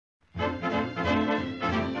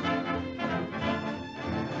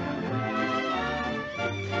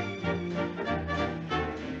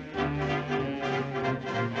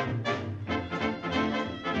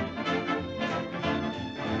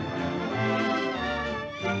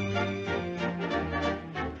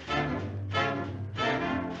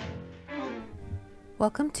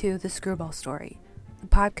Welcome to The Screwball Story, the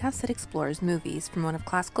podcast that explores movies from one of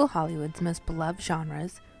classical Hollywood's most beloved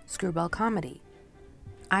genres, screwball comedy.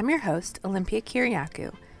 I'm your host, Olympia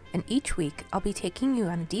Kiriakou, and each week I'll be taking you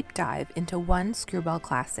on a deep dive into one screwball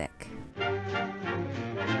classic.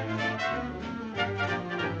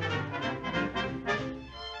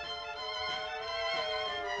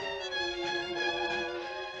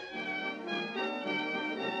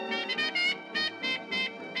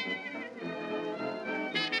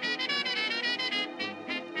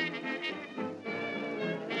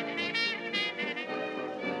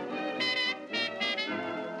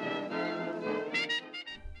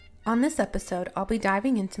 On this episode, I'll be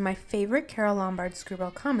diving into my favorite Carole Lombard screwball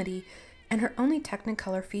comedy and her only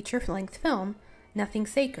Technicolor feature-length film, Nothing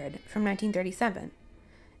Sacred, from 1937.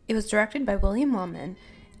 It was directed by William Wellman,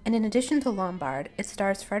 and in addition to Lombard, it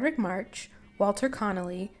stars Frederick March, Walter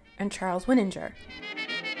Connolly, and Charles Winninger.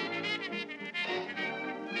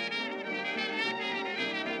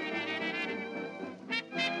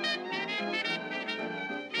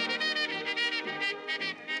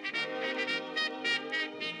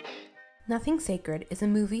 Nothing Sacred is a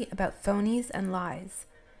movie about phonies and lies.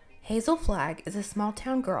 Hazel Flagg is a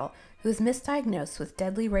small-town girl who is misdiagnosed with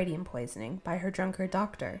deadly radium poisoning by her drunkard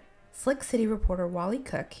doctor. Slick City reporter Wally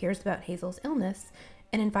Cook hears about Hazel's illness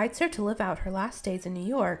and invites her to live out her last days in New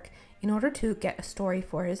York in order to get a story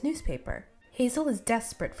for his newspaper. Hazel is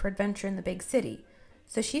desperate for adventure in the big city,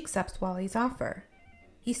 so she accepts Wally's offer.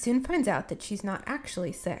 He soon finds out that she's not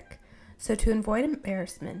actually sick, so to avoid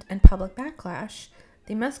embarrassment and public backlash,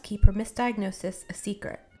 they must keep her misdiagnosis a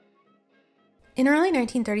secret. In early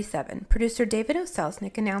 1937, producer David O.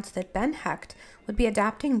 Selznick announced that Ben Hecht would be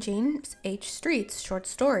adapting James H. Street's short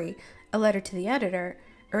story, A Letter to the Editor,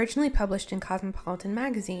 originally published in Cosmopolitan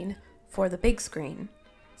magazine, for the big screen.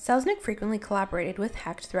 Selznick frequently collaborated with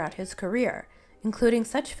Hecht throughout his career, including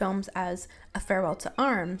such films as A Farewell to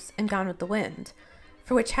Arms and Gone with the Wind,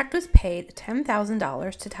 for which Hecht was paid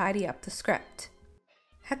 $10,000 to tidy up the script.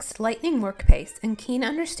 Hecht's lightning work pace and keen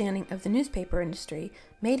understanding of the newspaper industry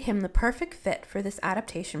made him the perfect fit for this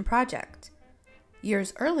adaptation project.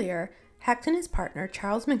 Years earlier, Hecht and his partner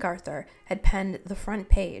Charles MacArthur had penned The Front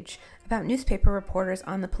Page about newspaper reporters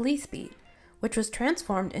on the police beat, which was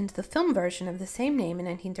transformed into the film version of the same name in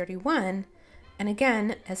 1931, and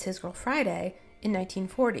again as His Girl Friday in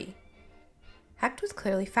 1940. Hecht was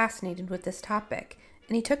clearly fascinated with this topic,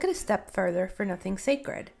 and he took it a step further for Nothing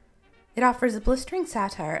Sacred. It offers a blistering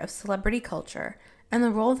satire of celebrity culture and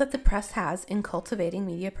the role that the press has in cultivating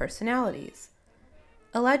media personalities.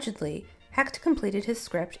 Allegedly, Hecht completed his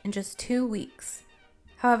script in just 2 weeks.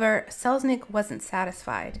 However, Selznick wasn't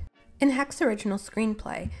satisfied. In Hecht's original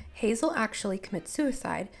screenplay, Hazel actually commits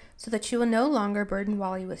suicide so that she will no longer burden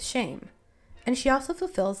Wally with shame, and she also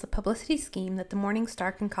fulfills the publicity scheme that the Morning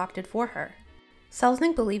Star concocted for her.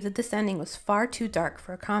 Selznick believed that this ending was far too dark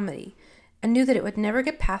for a comedy, and knew that it would never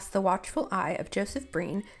get past the watchful eye of Joseph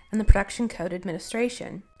Breen and the Production Code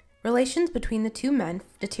Administration. Relations between the two men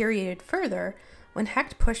deteriorated further when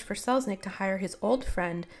Hecht pushed for Selznick to hire his old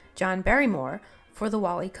friend John Barrymore for the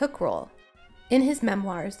Wally Cook role. In his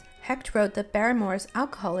memoirs, Hecht wrote that Barrymore's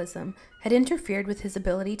alcoholism had interfered with his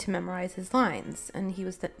ability to memorize his lines, and he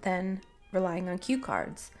was then relying on cue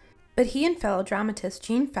cards. But he and fellow dramatist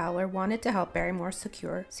Gene Fowler wanted to help Barrymore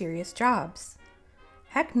secure serious jobs.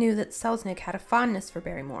 Hecht knew that Selznick had a fondness for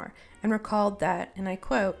Barrymore and recalled that, and I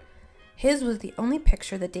quote, "His was the only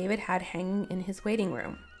picture that David had hanging in his waiting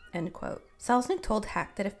room," end quote. Selznick told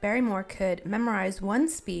Hecht that if Barrymore could memorize one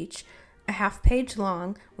speech a half-page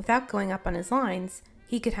long without going up on his lines,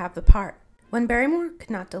 he could have the part. When Barrymore could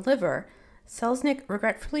not deliver, Selznick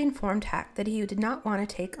regretfully informed Hecht that he did not want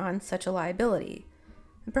to take on such a liability.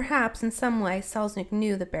 And perhaps in some way Selznick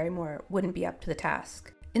knew that Barrymore wouldn't be up to the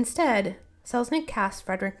task. Instead, Selznick cast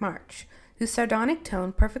Frederick March, whose sardonic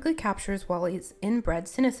tone perfectly captures Wally's inbred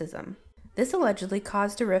cynicism. This allegedly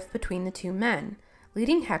caused a rift between the two men,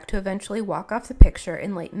 leading Hecht to eventually walk off the picture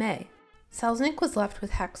in late May. Selznick was left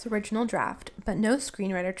with Hecht's original draft, but no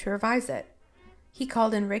screenwriter to revise it. He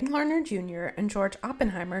called in Ring Lardner Jr. and George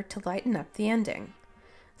Oppenheimer to lighten up the ending.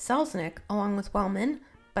 Selznick, along with Wellman,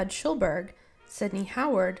 Bud Schulberg, Sidney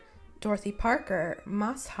Howard, Dorothy Parker,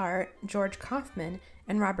 Moss Hart, George Kaufman,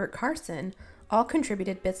 and Robert Carson all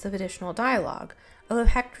contributed bits of additional dialogue, although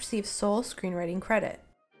Hecht received sole screenwriting credit.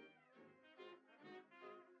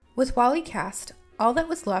 With Wally cast, all that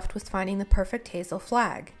was left was finding the perfect Hazel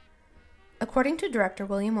Flagg. According to director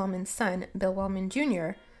William Wellman's son, Bill Wellman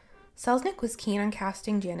Jr., Selznick was keen on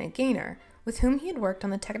casting Janet Gaynor, with whom he had worked on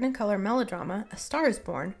the Technicolor melodrama A Star is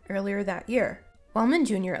Born earlier that year. Wellman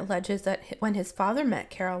Jr. alleges that when his father met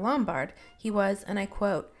Carol Lombard, he was, and I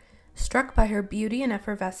quote, struck by her beauty and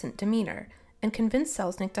effervescent demeanor, and convinced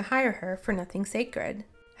Selznick to hire her for Nothing Sacred.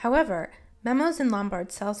 However, memos in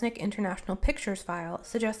Lombard's Selznick International Pictures file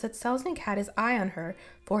suggest that Selznick had his eye on her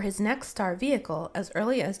for his next star vehicle as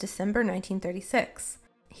early as December 1936.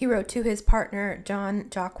 He wrote to his partner, John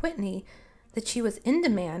Jock Whitney, that she was in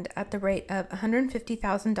demand at the rate of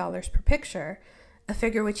 $150,000 per picture, a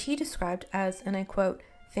figure which he described as, and I quote,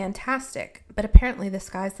 fantastic, but apparently the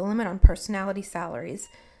sky's the limit on personality salaries,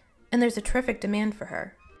 and there's a terrific demand for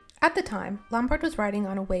her. At the time, Lombard was riding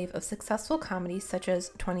on a wave of successful comedies such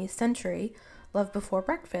as 20th Century, Love Before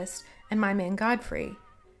Breakfast, and My Man Godfrey.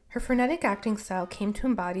 Her frenetic acting style came to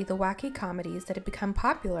embody the wacky comedies that had become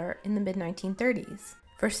popular in the mid-1930s.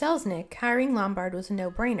 For Selznick, hiring Lombard was a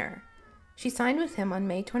no-brainer. She signed with him on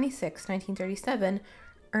May 26, 1937,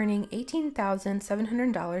 earning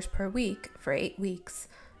 $18,700 per week for 8 weeks,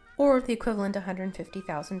 or the equivalent of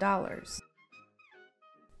 $150,000.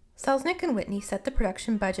 Selznick and Whitney set the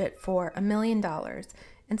production budget for $1 million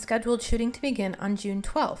and scheduled shooting to begin on June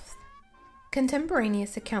 12th.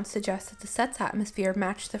 Contemporaneous accounts suggest that the set's atmosphere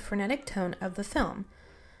matched the frenetic tone of the film.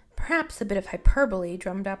 Perhaps a bit of hyperbole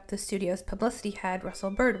drummed up the studio's publicity head,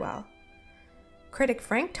 Russell Birdwell. Critic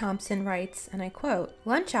Frank Thompson writes, and I quote,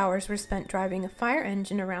 lunch hours were spent driving a fire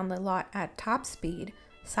engine around the lot at top speed,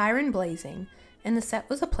 siren blazing, and the set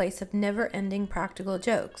was a place of never-ending practical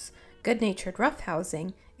jokes, good-natured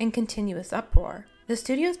roughhousing, and continuous uproar. The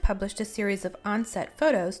studios published a series of on-set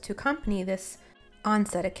photos to accompany this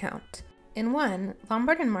on-set account. In one,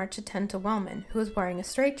 Lombard and March attend to Wellman, who is wearing a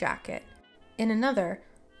straitjacket. In another,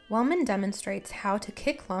 Wellman demonstrates how to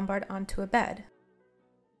kick Lombard onto a bed.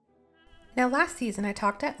 Now, last season I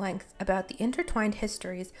talked at length about the intertwined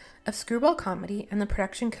histories of screwball comedy and the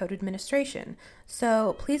Production Code Administration,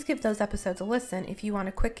 so please give those episodes a listen if you want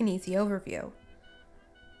a quick and easy overview.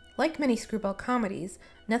 Like many screwball comedies,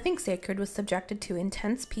 Nothing Sacred was subjected to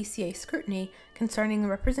intense PCA scrutiny concerning the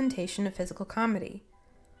representation of physical comedy.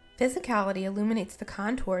 Physicality illuminates the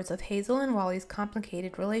contours of Hazel and Wally's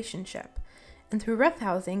complicated relationship, and through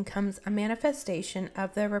roughhousing comes a manifestation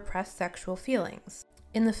of their repressed sexual feelings.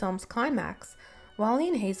 In the film's climax, Wally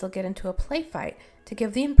and Hazel get into a play fight to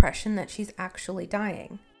give the impression that she's actually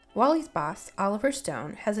dying. Wally's boss, Oliver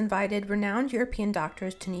Stone, has invited renowned European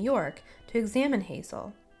doctors to New York to examine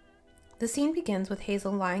Hazel. The scene begins with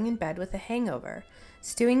Hazel lying in bed with a hangover,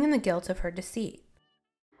 stewing in the guilt of her deceit.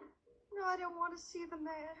 No, I don't want to see the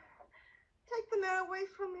man. Take the man away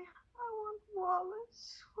from me. I want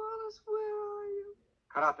Wallace. Wallace, where are you?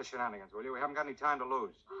 Cut out the shenanigans, will you? We haven't got any time to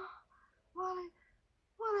lose. Wally,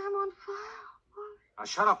 I'm on fire. Wally. Now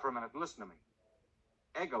shut up for a minute and listen to me.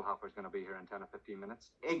 Egelhofer's going to be here in 10 or 15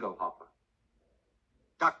 minutes. Egelhofer.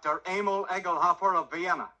 Dr. Emil Egelhofer of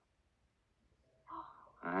Vienna.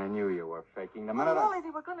 I knew you were faking the minute. Wally,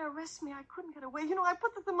 they were going to arrest me. I couldn't get away. You know, I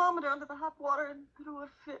put the thermometer under the hot water and threw a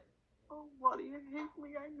fit. Oh, Wally, you hate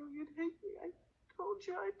me. I knew you'd hate me. I told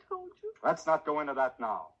you. Let's not go into that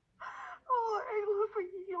now. Oh, Egelhofer,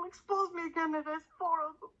 you'll expose me again. There's 4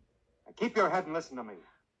 of them. Now keep your head and listen to me.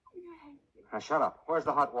 You hate me. Now shut up. Where's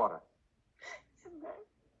the hot water? It's in there.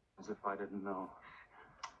 As if I didn't know.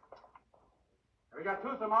 Have we got 2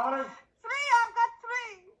 thermometers? 3, I've got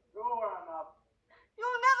 3. Sure enough.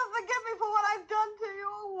 You'll never forgive me for what I've done to you.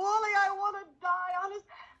 Oh, Wally, I want to die, honest.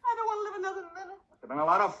 I don't want to live another minute. It's been a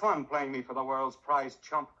lot of fun playing me for the world's prize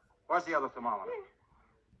chump. Where's the other thermometer?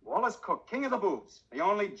 Wallace Cook, king of the boobs. The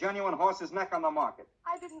only genuine horse's neck on the market.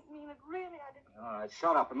 I didn't mean it, really, I didn't. All right,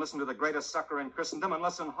 shut up and listen to the greatest sucker in Christendom and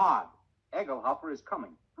listen hard. Egelhofer is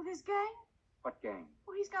coming. With his gang? What gang?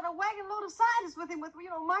 Well, he's got a wagon load of scientists with him with,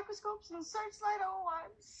 microscopes and a searchlight. Oh, I'm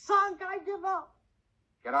sunk. I give up.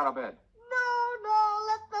 Get out of bed. No,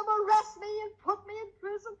 let them arrest me and put me in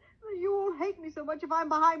prison. You won't hate me so much if I'm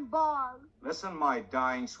behind bars. Listen, my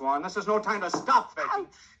dying swan, this is no time to stop faking.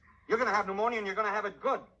 Ouch. You're going to have pneumonia and you're going to have it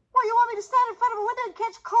good. Well, you want me to stand in front of a window and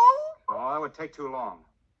catch cold? Oh, that would take too long.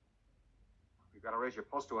 You've got to raise your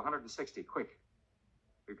pulse to 160, quick.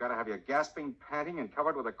 We've got to have you gasping, panting, and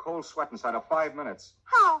covered with a cold sweat inside of 5 minutes.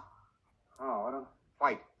 How? Oh, I don't...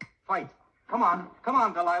 Fight. Come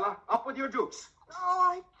on, Delilah. Up with your dukes. Oh,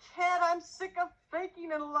 I can't. I'm sick of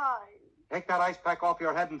faking and lying. Take that ice pack off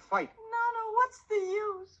your head and fight. No, what's the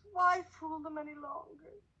use? Why fool them any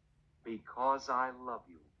longer? Because I love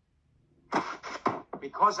you.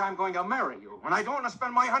 Because I'm going to marry you. And I don't want to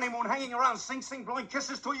spend my honeymoon hanging around Sing Sing blowing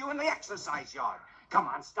kisses to you in the exercise yard. Come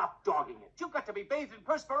on, stop dogging it. You've got to be bathed in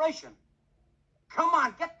perspiration. Come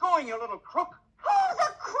on, get going, you little crook. Who's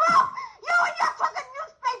a crook? You and your crooked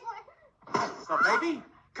newspaper. So, baby,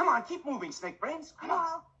 Come on, keep moving, Snake Brains. Come on.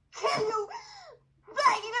 I'll kill you.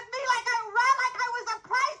 Banging at me like I was a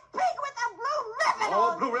prize pig with a blue ribbon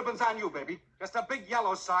Oh, on. blue ribbon's on you, baby. Just a big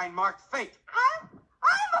yellow sign marked fake. I'm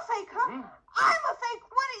a fake, huh? Hmm? I'm a fake.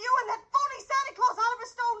 What are you and that phony Santa Claus Oliver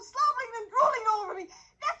Stone slobbering and drooling over me?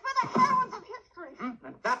 That's for the heroines of history.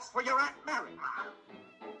 And that's for your Aunt Mary.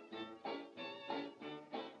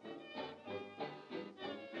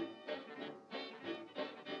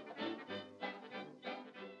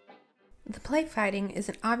 The play fighting is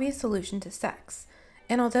an obvious allusion to sex,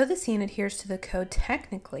 and although the scene adheres to the code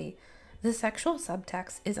technically, the sexual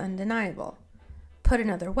subtext is undeniable. Put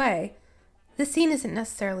another way, the scene isn't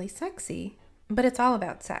necessarily sexy, but it's all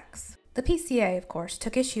about sex. The PCA, of course,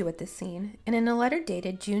 took issue with this scene, and in a letter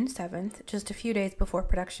dated June 7th, just a few days before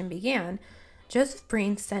production began, Joseph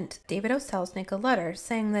Breen sent David O. Selznick a letter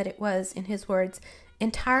saying that it was, in his words,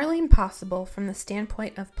 entirely impossible from the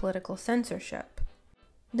standpoint of political censorship.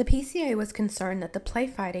 The PCA was concerned that the play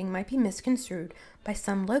fighting might be misconstrued by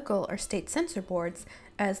some local or state censor boards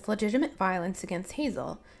as legitimate violence against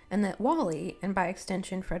Hazel, and that Wally, and by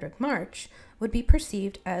extension Frederick March, would be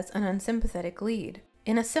perceived as an unsympathetic lead.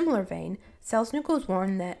 In a similar vein, Selznick was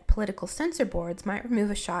warned that political censor boards might remove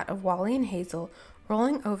a shot of Wally and Hazel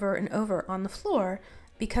rolling over and over on the floor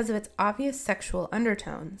because of its obvious sexual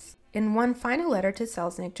undertones. In one final letter to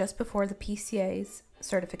Selznick just before the PCA's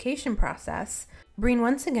certification process, Breen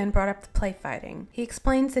once again brought up the play fighting. He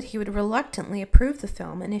explains that he would reluctantly approve the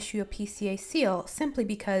film and issue a PCA seal simply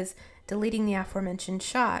because deleting the aforementioned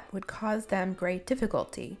shot would cause them great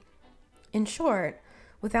difficulty. In short,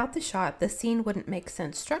 without the shot, the scene wouldn't make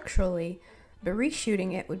sense structurally, but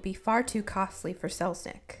reshooting it would be far too costly for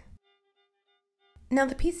Selznick. Now,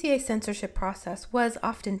 the PCA censorship process was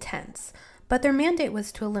often tense, but their mandate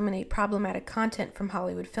was to eliminate problematic content from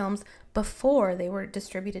Hollywood films before they were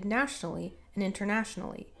distributed nationally and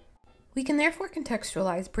internationally. We can therefore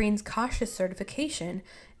contextualize Breen's cautious certification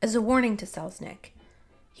as a warning to Selznick.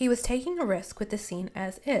 He was taking a risk with the scene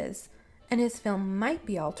as is, and his film might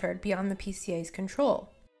be altered beyond the PCA's control.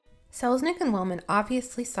 Selznick and Wellman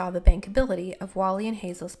obviously saw the bankability of Wally and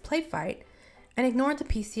Hazel's play fight and ignored the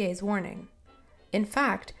PCA's warning. In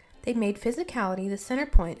fact, they made physicality the center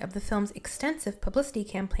point of the film's extensive publicity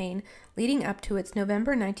campaign leading up to its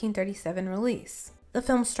November 1937 release. The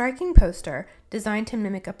film's striking poster, designed to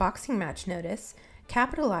mimic a boxing match notice,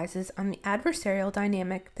 capitalizes on the adversarial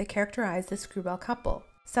dynamic that characterized the screwball couple.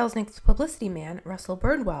 Selznick's publicity man, Russell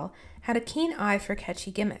Birdwell, had a keen eye for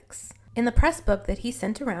catchy gimmicks. In the press book that he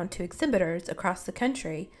sent around to exhibitors across the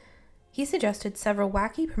country, he suggested several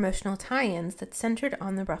wacky promotional tie-ins that centered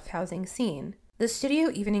on the roughhousing scene. The studio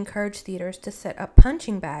even encouraged theaters to set up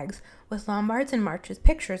punching bags with Lombard's and March's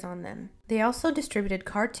pictures on them. They also distributed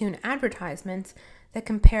cartoon advertisements that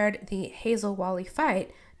compared the Hazel-Wally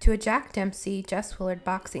fight to a Jack Dempsey-Jess Willard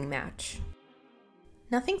boxing match.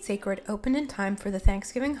 Nothing Sacred opened in time for the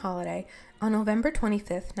Thanksgiving holiday on November 25,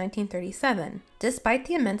 1937. Despite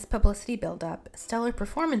the immense publicity buildup, stellar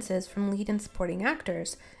performances from lead and supporting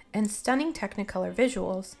actors, and stunning Technicolor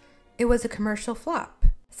visuals, it was a commercial flop.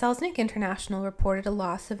 Selznick International reported a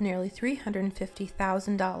loss of nearly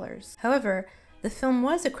 $350,000. However, the film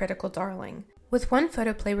was a critical darling, with one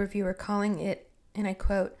photoplay reviewer calling it, and I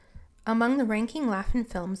quote, among the ranking Laugh-In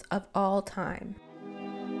films of all time.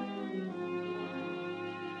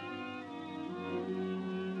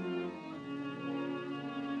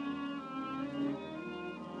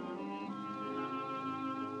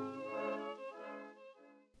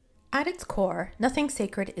 At its core, Nothing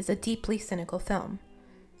Sacred is a deeply cynical film.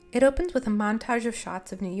 It opens with a montage of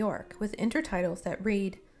shots of New York, with intertitles that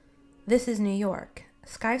read, "This is New York,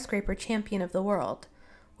 skyscraper champion of the world,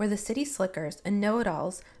 where the city slickers and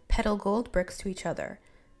know-it-alls peddle gold bricks to each other,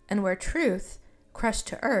 and where truth, crushed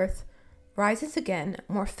to earth, rises again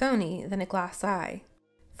more phony than a glass eye."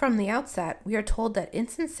 From the outset, we are told that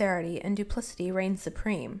insincerity and duplicity reign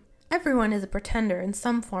supreme. Everyone is a pretender in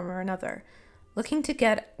some form or another, looking to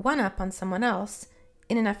get one up on someone else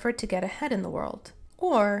in an effort to get ahead in the world.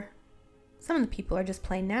 Or some of the people are just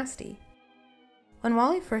plain nasty. When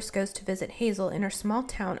Wally first goes to visit Hazel in her small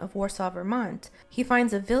town of Warsaw, Vermont, he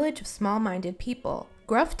finds a village of small-minded people.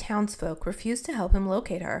 Gruff townsfolk refuse to help him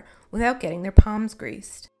locate her without getting their palms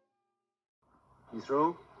greased. You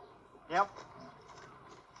through? Yep.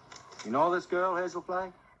 You know this girl, Hazel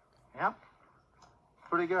Flagg? Yep.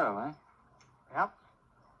 Pretty girl, eh? Yep.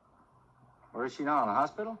 Where is she now, in the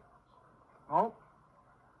hospital? Oh.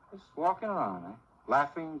 Just walking around, eh?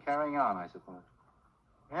 Laughing, carrying on, I suppose.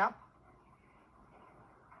 Yep.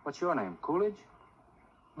 What's your name, Coolidge?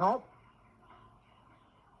 Nope.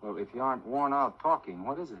 Well, if you aren't worn out talking,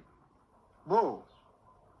 what is it? Bull.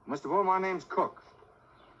 Mr. Bull, my name's Cook.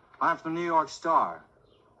 I'm from the New York Star.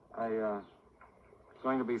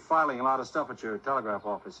 Going to be filing a lot of stuff at your telegraph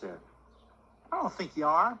office here. I don't think you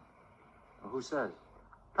are. Well, who says?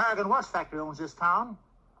 Paragon West Factory owns this town.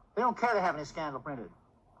 They don't care to have any scandal printed.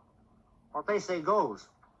 What they say goes.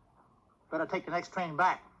 Better take the next train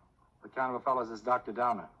back. What kind of a fellow is this Dr.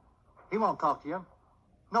 Downer? He won't talk to you.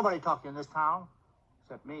 Nobody talk to you in this town,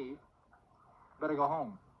 except me. Better go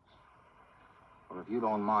home. Well, if you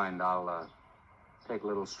don't mind, I'll take a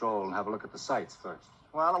little stroll and have a look at the sights first.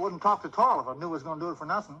 Well, I wouldn't talk at all if I knew I was going to do it for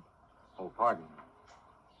nothing. Oh, pardon.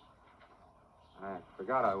 I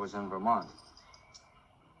forgot I was in Vermont.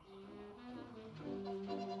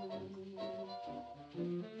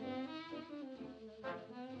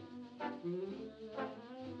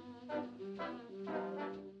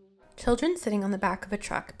 Children sitting on the back of a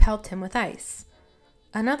truck pelt him with ice.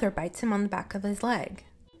 Another bites him on the back of his leg.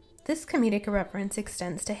 This comedic irreverence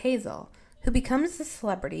extends to Hazel, who becomes a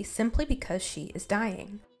celebrity simply because she is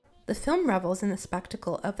dying. The film revels in the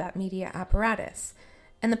spectacle of that media apparatus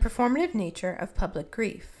and the performative nature of public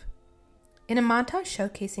grief. In a montage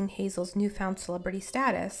showcasing Hazel's newfound celebrity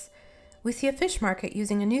status, we see a fish market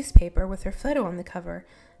using a newspaper with her photo on the cover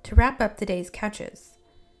to wrap up the day's catches.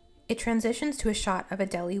 It transitions to a shot of a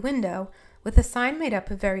deli window with a sign made up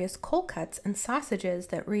of various cold cuts and sausages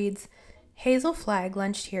that reads, "Hazel Flagg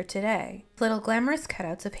lunched here today." Little glamorous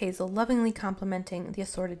cutouts of Hazel lovingly complimenting the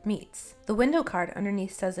assorted meats. The window card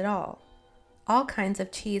underneath says it all. All kinds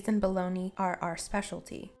of cheese and bologna are our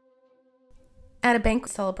specialty. At a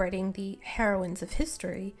banquet celebrating the heroines of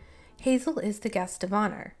history, Hazel is the guest of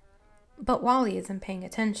honor. But Wally isn't paying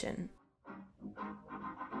attention.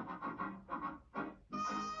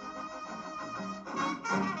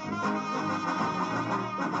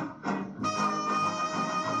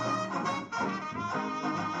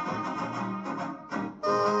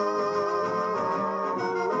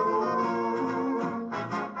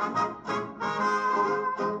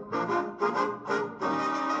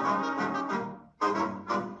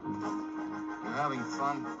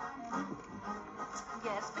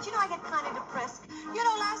 Yes, but I get kind of depressed.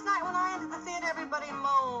 Last night when I entered the theater, everybody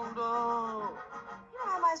moaned. Oh.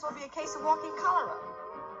 I might as well be a case of walking cholera.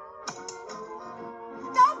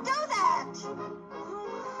 Don't do that!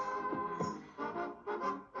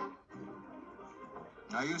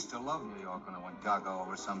 I used to love New York when I went gaga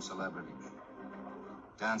over some celebrity.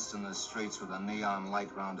 Danced in the streets with a neon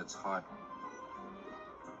light round its heart.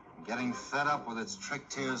 Getting fed up with its trick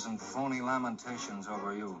tears and phony lamentations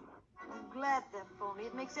over you. I'm glad they're phony.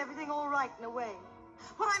 It makes everything all right in a way.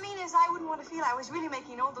 What I mean is I wouldn't want to feel I was really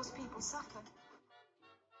making all those people suffer.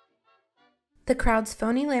 The crowd's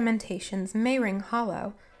phony lamentations may ring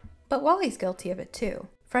hollow, but Wally's guilty of it too.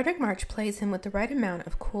 Frederick March plays him with the right amount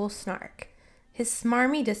of cool snark. His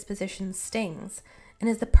smarmy disposition stings, and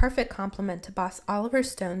is the perfect complement to Boss Oliver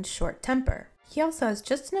Stone's short temper. He also has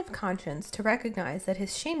just enough conscience to recognize that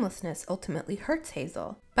his shamelessness ultimately hurts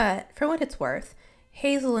Hazel. But, for what it's worth,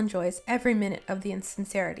 Hazel enjoys every minute of the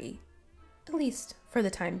insincerity. At least, for the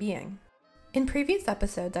time being. In previous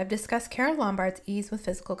episodes, I've discussed Carole Lombard's ease with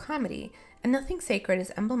physical comedy, and Nothing Sacred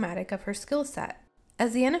is emblematic of her skill set.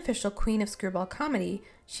 As the unofficial queen of screwball comedy,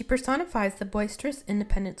 she personifies the boisterous,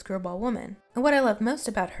 independent screwball woman. And what I love most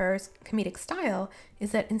about her comedic style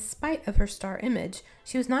is that in spite of her star image,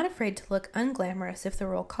 she was not afraid to look unglamorous if the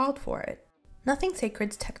role called for it. Nothing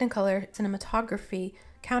Sacred's Technicolor cinematography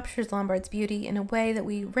captures Lombard's beauty in a way that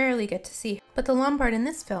we rarely get to see, but the Lombard in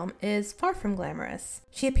this film is far from glamorous.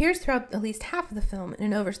 She appears throughout at least half of the film in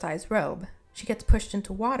an oversized robe. She gets pushed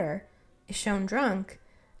into water, is shown drunk,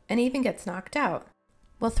 and even gets knocked out,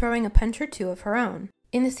 while throwing a punch or two of her own.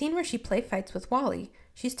 In the scene where she play fights with Wally,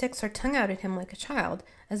 she sticks her tongue out at him like a child,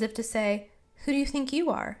 as if to say, "Who do you think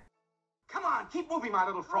you are?" Come on, keep moving, my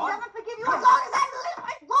little fraud. I'll never forgive you as long as I live.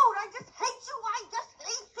 I won't. I just hate you. I just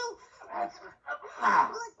hate you. That's...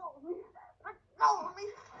 Let go of me. Let go of me.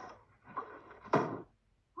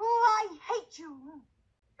 Oh, I hate you.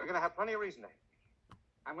 You're going to have plenty of reason to hate me.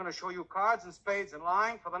 I'm going to show you cards and spades and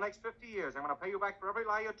lying for the next 50 years. I'm going to pay you back for every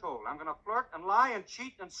lie you told. I'm going to flirt and lie and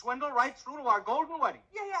cheat and swindle right through to our golden wedding.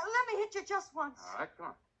 Yeah, let me hit you just once. All right, come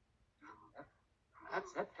on.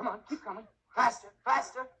 That's it. Come on, keep coming. Faster,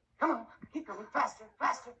 faster. Come on, keep coming. Faster,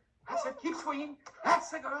 faster. That's it. Keep swinging.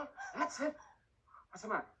 That's the girl. That's it. What's the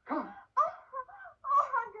matter? Come on. Oh,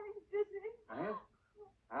 I'm getting dizzy. Are you?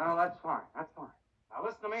 Well, that's fine. That's fine. Now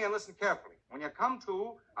listen to me and listen carefully. When you come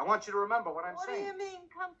to, I want you to remember what I'm saying. What do you mean,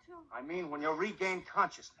 come to? I mean, when you regain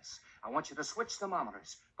consciousness, I want you to switch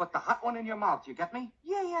thermometers. Put the hot one in your mouth. You get me?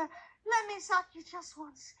 Yeah. Let me sock you just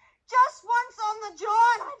once. Just once on the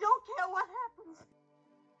jaw, and I don't care what happens.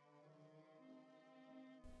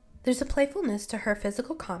 There's a playfulness to her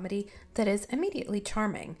physical comedy that is immediately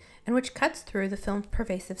charming and which cuts through the film's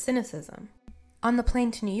pervasive cynicism. On the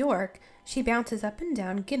plane to New York, she bounces up and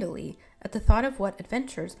down giddily at the thought of what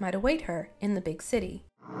adventures might await her in the big city.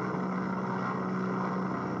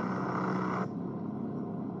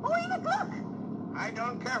 Oh, Enoch, look! I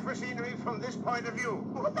don't care for scenery from this point of view.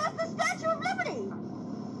 But that's the Statue of Liberty!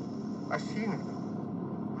 I've seen it.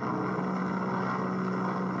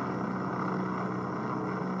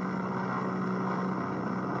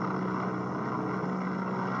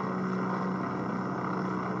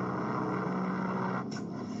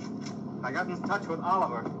 I got in touch with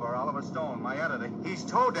Oliver Stone, my editor. He's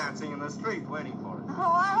toe dancing in the street waiting for it.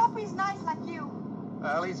 Oh, I hope he's nice like you.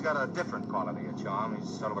 Well, he's got a different quality of charm. He's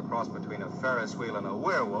sort of a cross between a Ferris wheel and a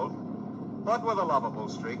werewolf, but with a lovable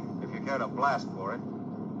streak, if you care to blast for it.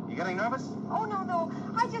 You getting nervous? Oh, no.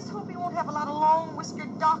 I just hope he won't have a lot of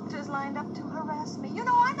long-whiskered doctors lined up to harass me. You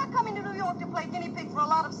know, I'm not coming to New York to play guinea pig for a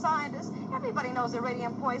lot of scientists. Everybody knows that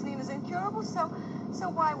radium poisoning is incurable, so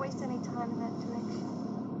why waste any time in that direction?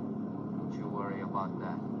 Don't you worry about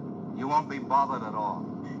that. You won't be bothered at all.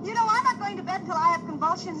 You know, I'm not going to bed till I have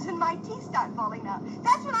convulsions and my teeth start falling out.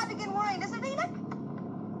 That's when I begin worrying, isn't it, Enoch?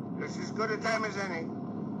 This is as good a time as any.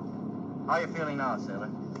 How are you feeling now, sailor?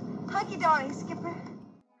 Hunky-dory, Skipper.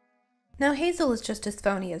 Now Hazel is just as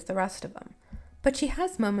phony as the rest of them, but she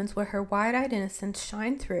has moments where her wide-eyed innocence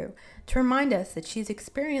shine through to remind us that she's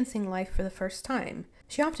experiencing life for the first time.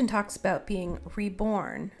 She often talks about being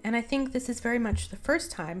reborn, and I think this is very much the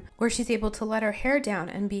first time where she's able to let her hair down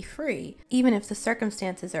and be free, even if the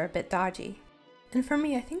circumstances are a bit dodgy. And for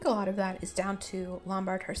me, I think a lot of that is down to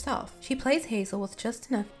Lombard herself. She plays Hazel with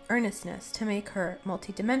just enough earnestness to make her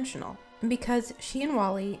multidimensional. And because she and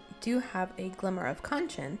Wally do have a glimmer of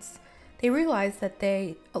conscience, they realize that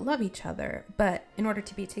they love each other, but in order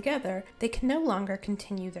to be together, they can no longer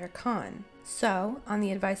continue their con. So, on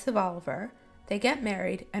the advice of Oliver, they get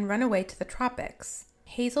married and run away to the tropics.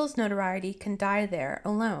 Hazel's notoriety can die there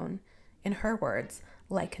alone, in her words,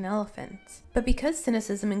 like an elephant. But because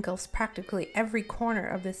cynicism engulfs practically every corner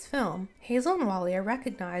of this film, Hazel and Wally are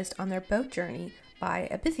recognized on their boat journey by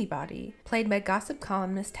a busybody, played by gossip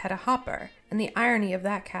columnist Hedda Hopper, and the irony of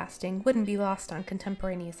that casting wouldn't be lost on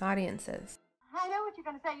contemporaneous audiences. I know what you're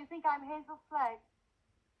going to say. You think I'm Hazel Flagg.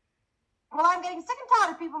 Well, I'm getting sick and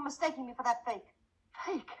tired of people mistaking me for that fake.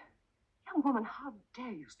 Fake? Young woman, how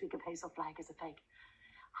dare you speak of Hazel Flagg as a fake?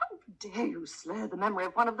 How dare you slur the memory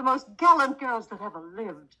of one of the most gallant girls that ever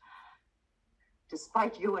lived?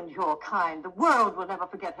 Despite you and your kind, the world will never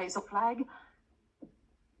forget Hazel Flagg.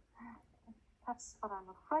 That's what I'm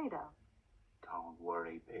afraid of. Don't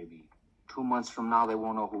worry, baby. 2 months from now, they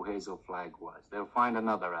won't know who Hazel Flagg was. They'll find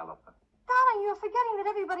another elephant. Darling, you're forgetting that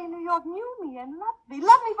everybody in New York knew me and loved me.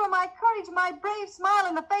 Loved me for my courage, my brave smile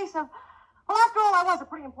in the face of... Well, after all, I was a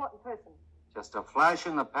pretty important person. Just a flash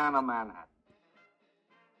in the pan of Manhattan.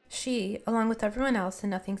 She, along with everyone else in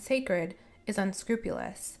Nothing Sacred, is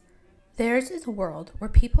unscrupulous. Theirs is a world where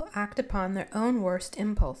people act upon their own worst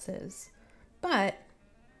impulses. But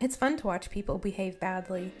it's fun to watch people behave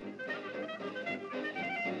badly.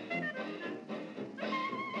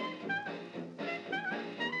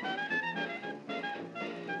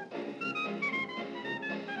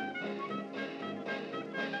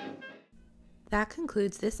 That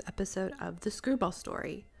concludes this episode of The Screwball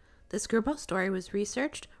Story. The Screwball Story was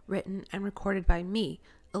researched, written, and recorded by me,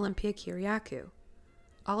 Olympia Kiriakou.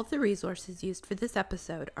 All of the resources used for this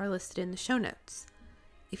episode are listed in the show notes.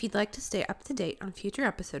 If you'd like to stay up to date on future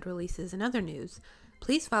episode releases and other news,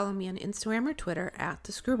 please follow me on Instagram or Twitter at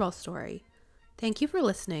The Screwball Story. Thank you for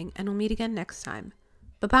listening, and we'll meet again next time.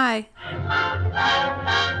 Bye-bye!